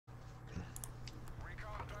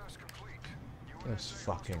This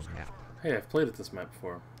fucking map. Hey, I've played at this map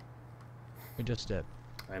before. We just did.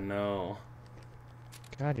 I know.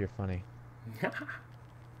 God, you're funny.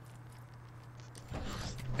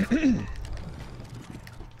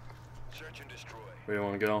 Search and destroy. Where do you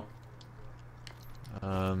want to go?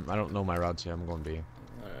 I don't know my routes yet. I'm going B.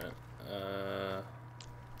 Alright.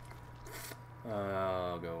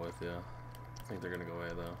 I'll go with you. I think they're gonna go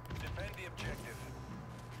A though. Defend the objective.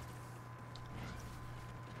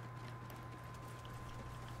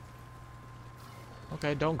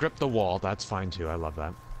 Okay, don't grip the wall. That's fine too. I love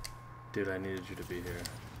that. Dude, I needed you to be here.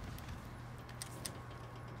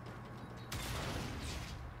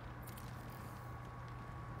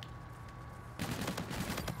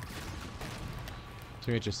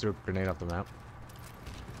 Teammate just threw a grenade off the map.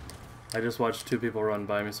 I just watched two people run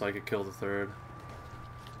by me so I could kill the third.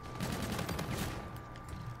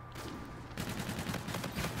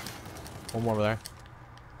 One more over there.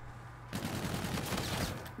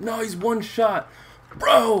 No, he's one shot!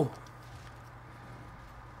 Bro!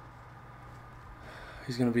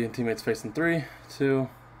 He's gonna be in teammates facing 3, 2,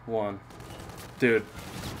 1. Dude.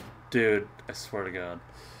 Dude, I swear to God.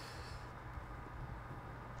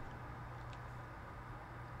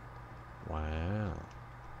 Wow.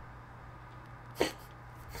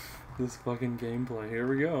 This fucking gameplay. Here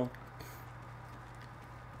we go.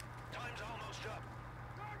 Time's almost up.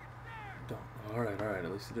 Don't. Alright, alright.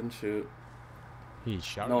 At least he didn't shoot. He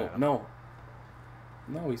shot No, at him. no.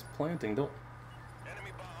 No, he's planting. Don't.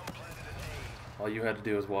 Enemy bomb planted at A. All you had to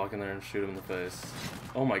do was walk in there and shoot him in the face.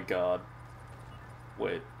 Oh my God.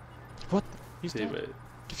 Wait. What? He's dead. Teammate.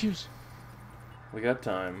 Defuse. We got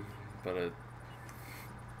time, but it.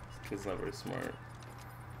 Kid's not very smart.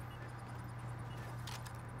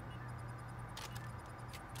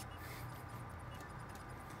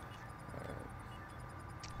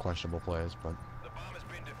 Questionable plays, but The bomb has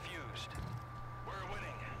been defused. We're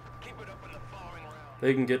winning. Keep it up in the following round.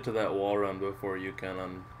 They can get to that wall run before you can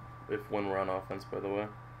on when we're on offense, by the way.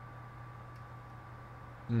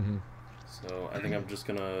 So I think I'm just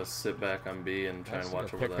gonna sit back on B and try and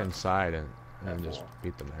watch over pick that. inside and that just wall.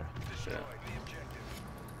 beat them there. Destroy Yeah. the objective.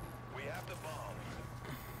 We have the bomb.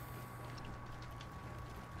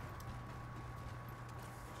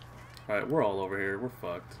 Alright, we're all over here. We're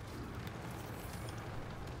fucked.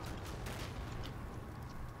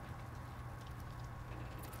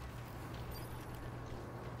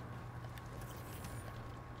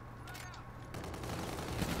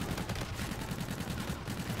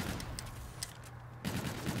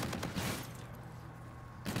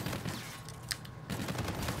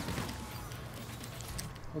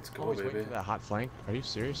 Let's go, Always baby. waiting for that hot flank. Are you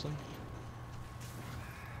seriously?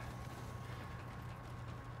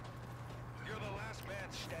 You're the last man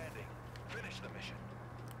standing. Finish the mission.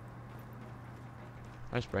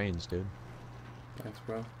 Nice brains, dude. Thanks,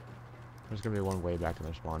 bro. There's gonna be one way back in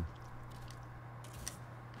their spawn.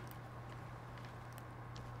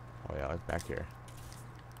 Oh yeah, like back here.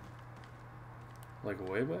 Like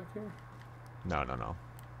way back here? No, no, no.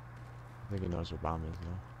 I think he knows where bomb is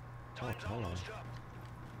now. Time's hello. almost up.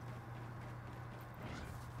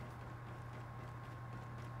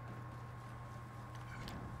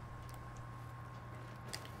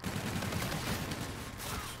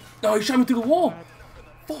 No, he shot me through the wall!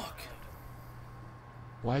 Fuck!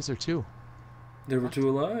 Why is there two? They were two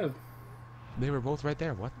alive. They were both right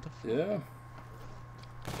there. What the Yeah.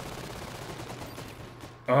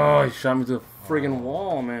 Oh, he shot me through the friggin'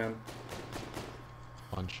 wall, man.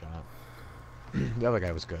 one shot? The other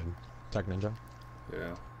guy was good. Tech Ninja.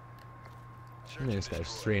 Yeah. I mean, this guy's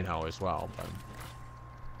 3-0 as well, but...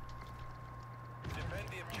 Defend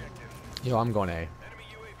the objective. Yo, I'm going A. Enemy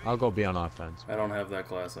UAV. I'll go B on offense. I don't have that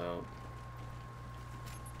class out.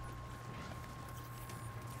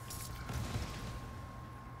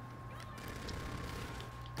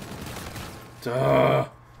 Duh!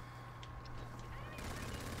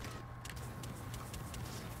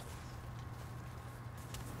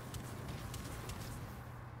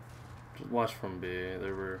 Just watch from B.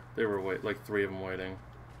 They were like 3 of them waiting.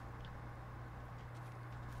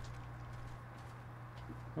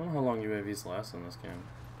 I don't know how long UAVs last in this game.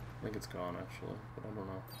 I think it's gone actually, but I don't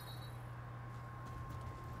know.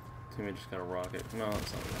 Teammate just got a rocket. No,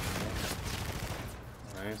 that's not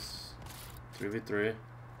good. Nice. 3v3.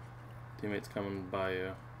 Teammate's coming by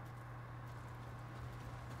you.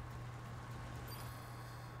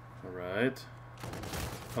 Alright.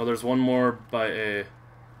 Oh, there's one more by A.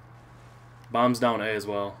 Bombs down A as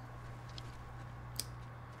well.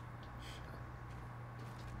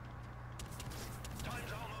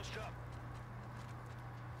 Time's almost up.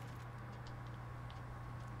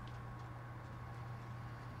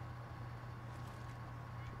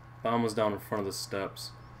 Bomb was down in front of the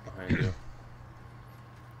steps behind you.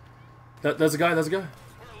 That's a guy. That's a guy. We're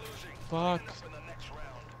losing. Fuck. Clean up in the next round.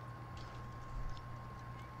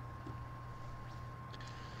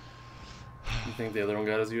 You think the other one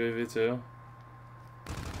got his UAV too?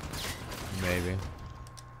 Maybe.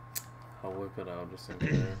 I'll whip it out just in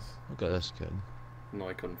case. Look at this kid. No,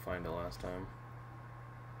 I couldn't find it last time.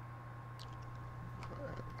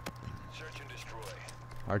 Search and destroy.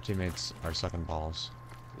 Our teammates are sucking balls.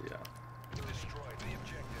 Yeah. Destroy the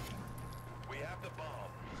objective. We have the bomb.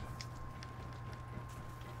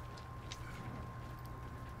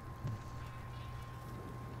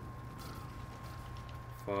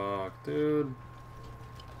 Fuck, dude.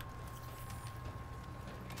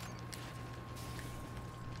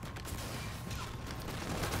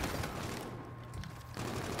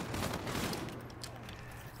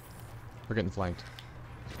 We're getting flanked.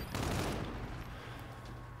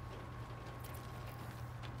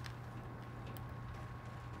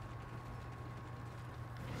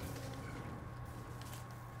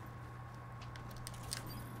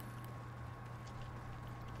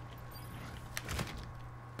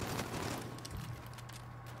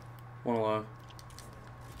 One alive.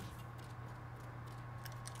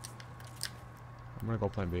 I'm gonna go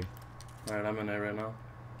plan B. Alright, I'm in A right now.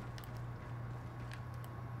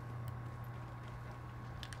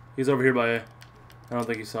 He's over here by A. I don't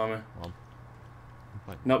think he saw me. Well, I'm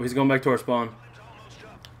playing. Nope, he's going back to our spawn. Time's almost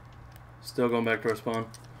up. Still going back to our spawn.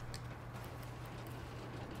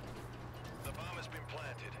 The bomb has been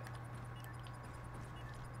planted.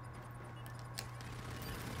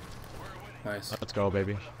 We're winning. Nice. Let's go,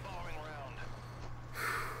 baby. In the following round.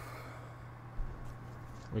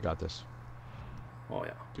 We got this. Oh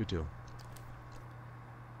yeah. 2-2.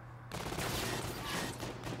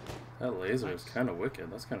 That laser is kind of wicked.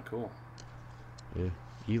 That's kind of cool. Yeah.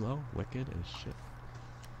 Elo, wicked as shit.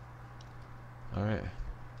 Alright.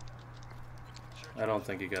 I don't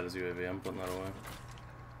think he got his UAV. I'm putting that away.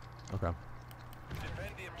 Okay.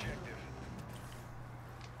 Defend the objective.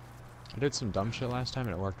 I did some dumb shit last time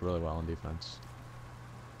and it worked really well in defense.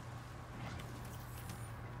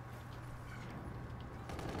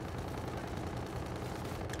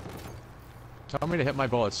 Tell me to hit my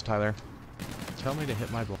bullets, Tyler. Tell me to hit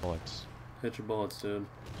my bullets. Hit your bullets, dude.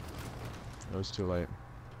 It was too late.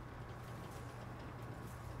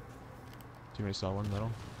 Teammate saw one middle.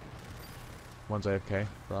 One's AFK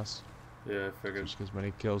for us. Yeah, I figured. Just get as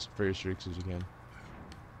many kills for your streaks as you can.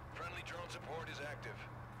 Friendly drone support is active.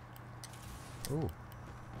 Ooh.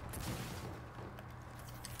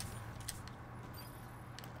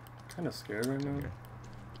 Kind of scared right now. Okay.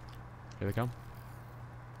 Here they come.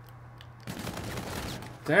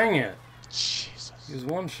 Dang it! Jesus. He was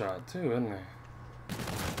one shot too, isn't he?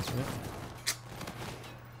 Yep.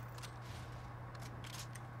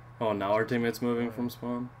 Oh, now our teammate's moving from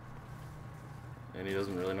spawn? And he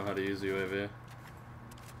doesn't really know how to use the UAV.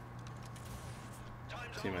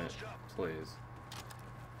 Time's Teammate, almost up. please.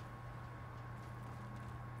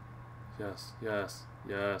 Yes, yes,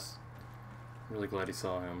 yes. I'm really glad he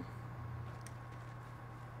saw him.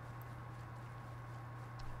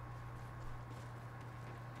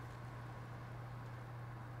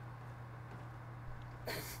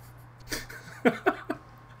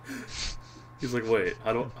 He's like, wait,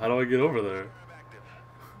 how do I get over there? Active.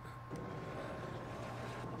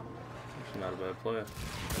 Actually, not a bad play.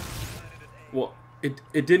 Well,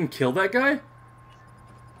 it didn't kill that guy?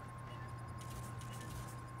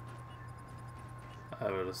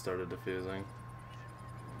 I would have started defusing.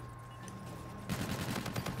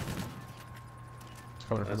 It's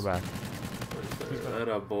coming from the back. That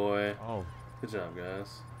up, boy. Oh. Good job,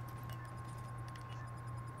 guys.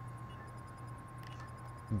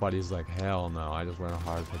 Buddy's like, hell no, I just went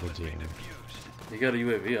hard for the team. Defused. You got a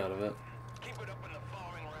UAV out of it. Keep it up in the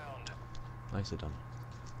following round. Nicely done.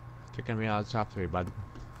 Kicking me out of the top 3, bud.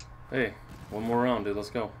 Hey, one more round, dude. Let's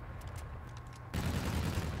go.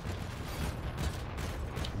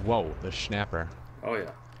 Whoa, the snapper. Oh,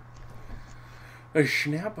 yeah. A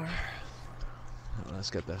snapper. Let's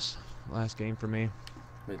get this. Last game for me.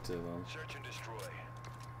 Me too, then. Search and destroy.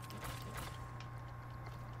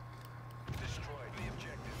 Destroy the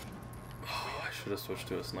objective. Oh, I should have switched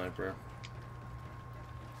to a sniper.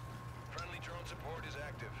 Friendly drone support is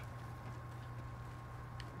active.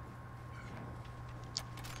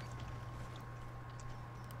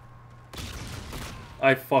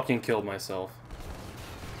 I fucking killed myself.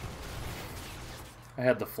 I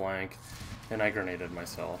had the flank, and I grenaded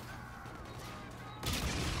myself. I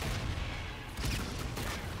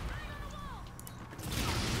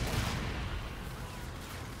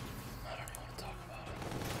don't even want to talk about it.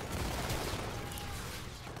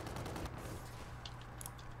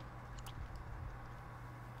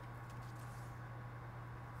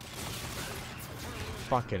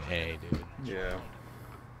 fucking A, dude. Yeah.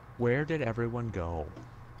 Where did everyone go?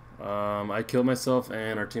 I killed myself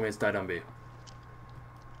and our teammates died on B.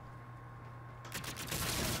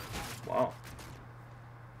 Wow.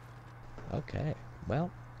 Okay,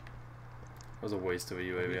 well. That was a waste of a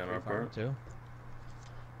UAV on our part. Too.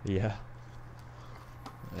 Yeah.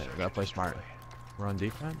 Yeah, we gotta play smart. We're on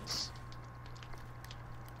defense.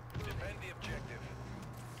 Defend the objective.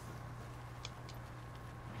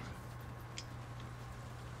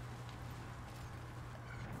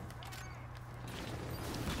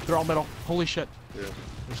 They're all middle. Holy shit. Yeah.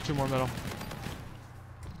 There's 2 more middle.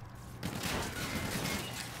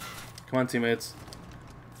 Come on, teammates.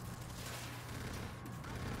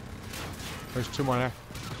 There's 2 more there.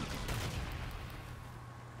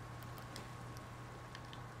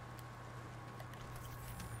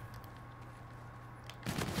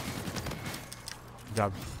 Good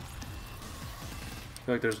job. I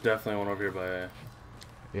feel like there's definitely one over here by A.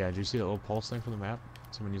 Yeah, did you see that little pulse thing from the map?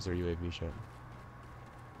 Someone used their UAV shit.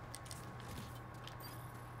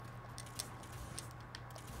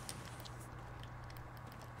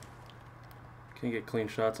 Can't get clean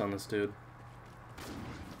shots on this dude.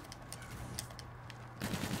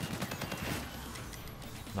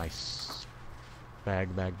 Nice.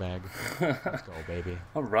 Bag, bag, bag. Let's go, baby.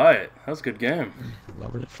 Alright, that was a good game.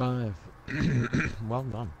 Lowered at 5. Well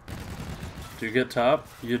done. Did you get top?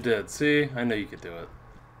 You did. See? I know you could do it.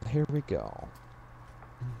 Here we go.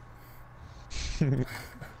 What are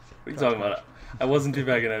you talking about? I wasn't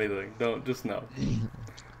teabagging anything. Don't, just know.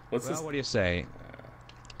 What's Well, this? what do you say?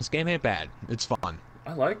 This game ain't bad. It's fun.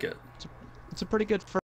 I like it. It's a pretty good first